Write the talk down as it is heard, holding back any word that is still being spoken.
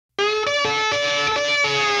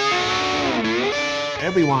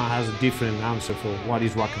Everyone has a different answer for what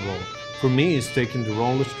is rock and roll. For me, it's taking the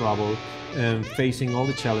road less travel and facing all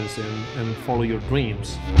the challenges and follow your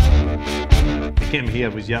dreams. I came here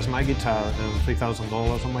with just my guitar and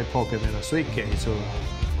 $3,000 on my pocket and a suitcase, so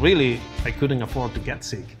really I couldn't afford to get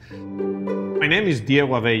sick. My name is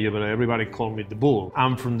Diego Avello, but everybody called me the Bull.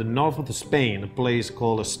 I'm from the north of Spain, a place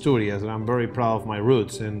called Asturias, and I'm very proud of my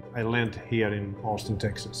roots, and I landed here in Austin,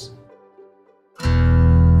 Texas.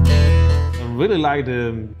 I really like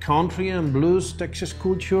the country and blues Texas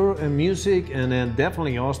culture and music, and then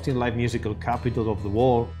definitely Austin, like musical capital of the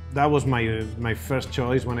world. That was my first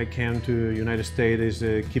choice when I came to the United States,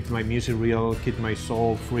 is keep my music real, keep my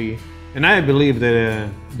soul free. And I believe that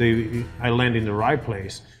I landed in the right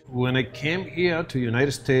place. When I came here to the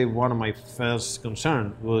United States, one of my first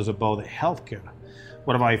concerns was about the healthcare.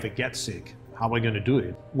 What about if I get sick? How am I going to do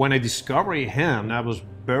it? When I discovered HAAM, I was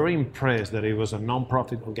very impressed that it was a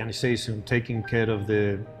non-profit organization taking care of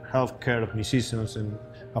the healthcare of musicians and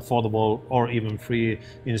affordable or even free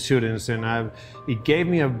insurance. And it gave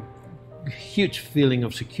me a huge feeling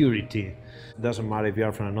of security. It doesn't matter if you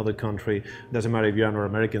are from another country, it doesn't matter if you are an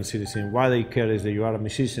American citizen. What they care is that you are a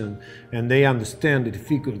musician and they understand the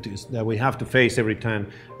difficulties that we have to face every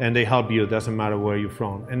time, and they help you, it doesn't matter where you're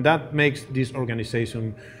from. And that makes this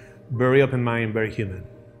organization very open-minded, very human.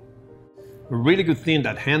 A really good thing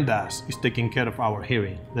that HAAM does is taking care of our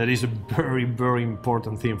hearing. That is a very, very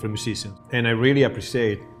important thing for musicians. And I really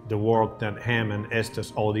appreciate the work that HAAM and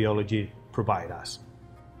Estes Audiology provide us.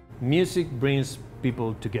 Music brings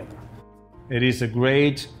people together. It is a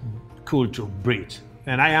great cultural bridge.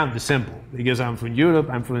 And I am the sample, because I'm from Europe,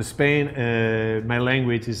 I'm from Spain, my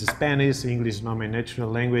language is Spanish, English is not my natural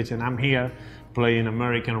language, and I'm here playing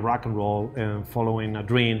American rock and roll and following a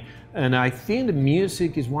dream. And I think the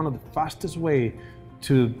music is one of the fastest ways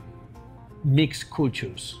to mix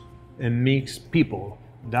cultures and mix people.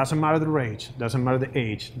 Doesn't matter the race, doesn't matter the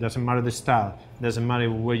age, doesn't matter the style, doesn't matter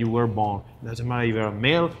where you were born, doesn't matter if you're a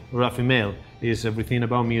male or a female. It's everything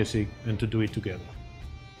about music and to do it together.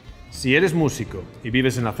 Si eres músico y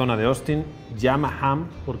vives en la zona de Austin, llama a HAAM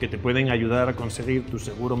porque te pueden ayudar a conseguir tu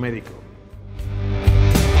seguro médico.